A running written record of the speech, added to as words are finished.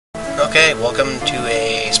Okay, welcome to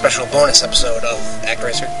a special bonus episode of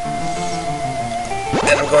Actraiser.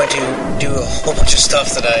 And I'm going to do a whole bunch of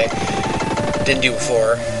stuff that I didn't do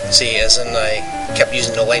before. See, as in I kept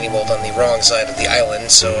using the lightning bolt on the wrong side of the island,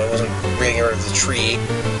 so I wasn't getting rid of the tree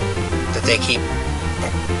that they keep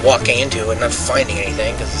walking into and not finding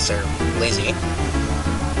anything because they're lazy.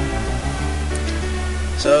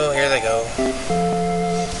 So here they go.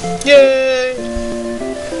 Yay!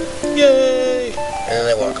 Yay! And then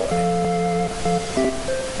they walk away.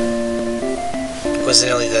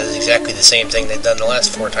 Coincidentally, that is exactly the same thing they've done the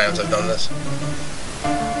last 4 times I've done this.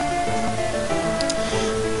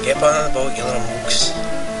 Get up on the boat, you little mooks.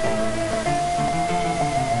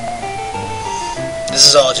 This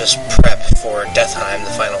is all just prep for Death Heim,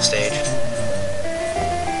 the final stage.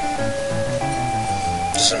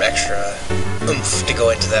 Just some extra oomph to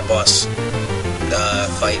go into that boss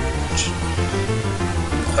fight.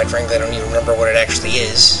 Quite frankly, I don't even remember what it actually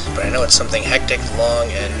is, but I know it's something hectic, long,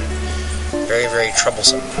 and very, very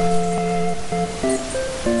troublesome.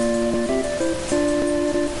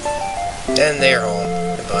 And they're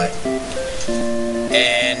home. Goodbye.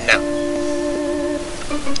 And now.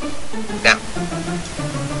 Now.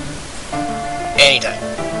 Anytime.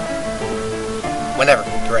 Whenever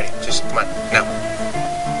you're ready. Just come on. Now.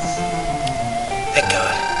 Thank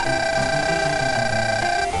God.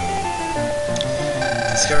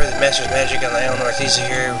 Discover the Master's magic on the island northeast of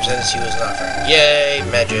here presented to you as an offering. Yay,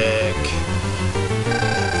 magic!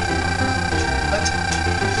 What?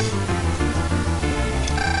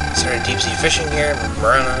 Started deep sea fishing here.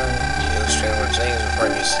 Marana. You illustrate what I'm saying before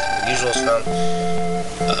the usual is found.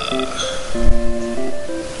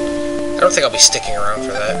 I don't think I'll be sticking around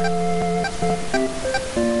for that.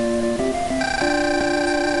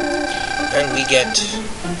 And we get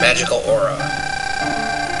magical aura.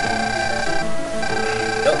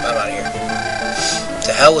 Nope, I'm out of here.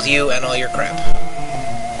 To hell with you and all your crap.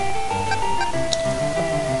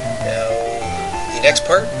 Now, the next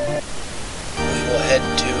part, we will head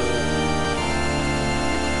to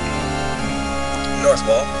North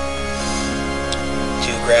Wall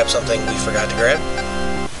to grab something we forgot to grab.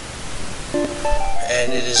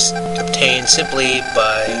 And it is obtained simply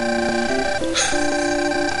by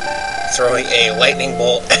throwing a lightning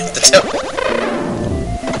bolt at the temple.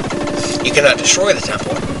 You cannot destroy the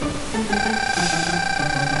temple.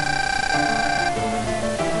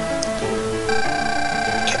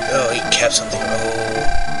 Oh, he kept something.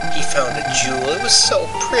 Oh, he found a jewel. It was so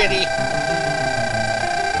pretty.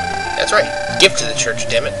 That's right. Give to the church,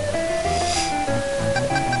 damn it.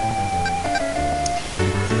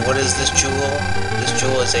 And what is this jewel? This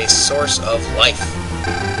jewel is a source of life.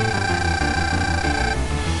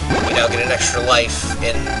 We now get an extra life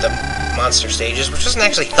in the monster stages, which doesn't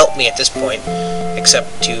actually help me at this point,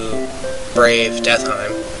 except to brave Death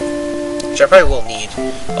Heim, which I probably will need.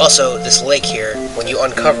 Also, this lake here, when you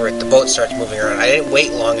uncover it, the boat starts moving around. I didn't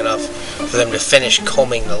wait long enough for them to finish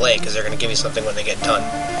combing the lake, because they're going to give me something when they get done.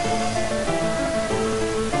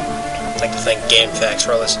 I'd like to thank GameFAQs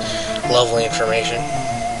for all this lovely information.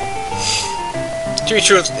 To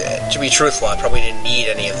be truthful, I probably didn't need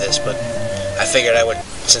any of this, but I figured I would,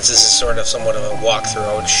 since this is sort of somewhat of a walkthrough,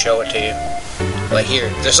 I would show it to you. Like here,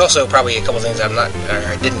 there's also probably a couple things I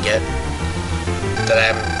didn't get, that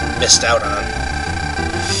I missed out on.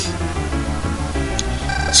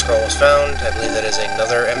 A scroll was found. I believe that is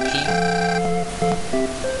another MP.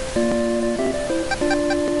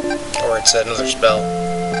 Or it's another spell.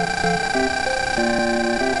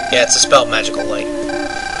 Yeah, it's a spell, Magical Light.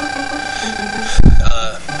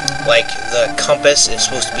 Like, the compass is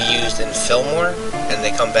supposed to be used in Fillmore, and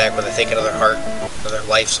they come back with, I think, another heart, another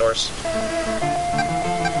life source.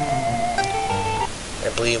 I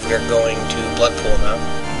believe we're going to Bloodpool now.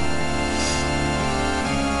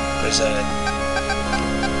 There's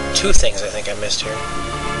 2 things I think I missed here.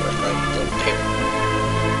 Where's my little paper?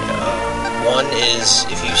 One is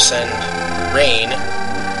if you send rain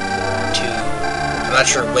to, I'm not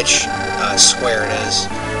sure which square it is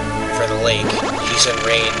for the lake. If you send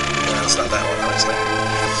rain, no, it's not that one, honestly.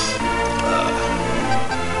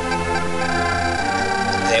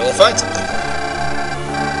 They will find something.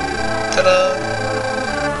 Ta-da!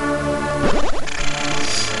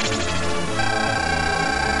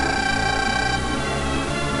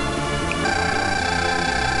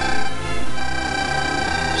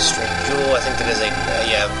 Strange jewel, I think that is a,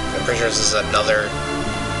 yeah, I'm pretty sure this is another,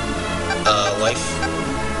 life.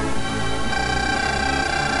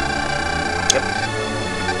 Yep.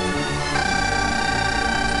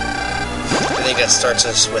 I think that starts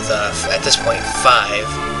us with, at this point, 5.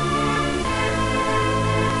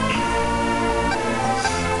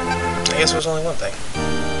 I guess there was only one thing.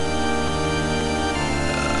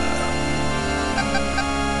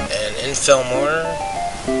 Fillmore.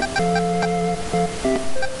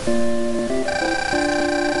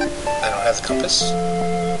 I don't have the compass.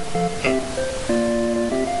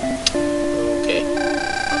 Okay.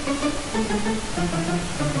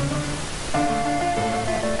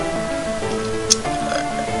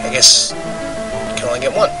 I guess you can only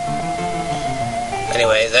get one.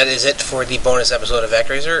 Anyway, that is it for the bonus episode of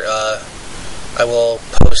Actraiser. I will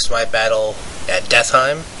post my battle at Death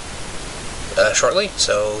Heim shortly,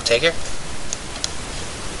 so take care.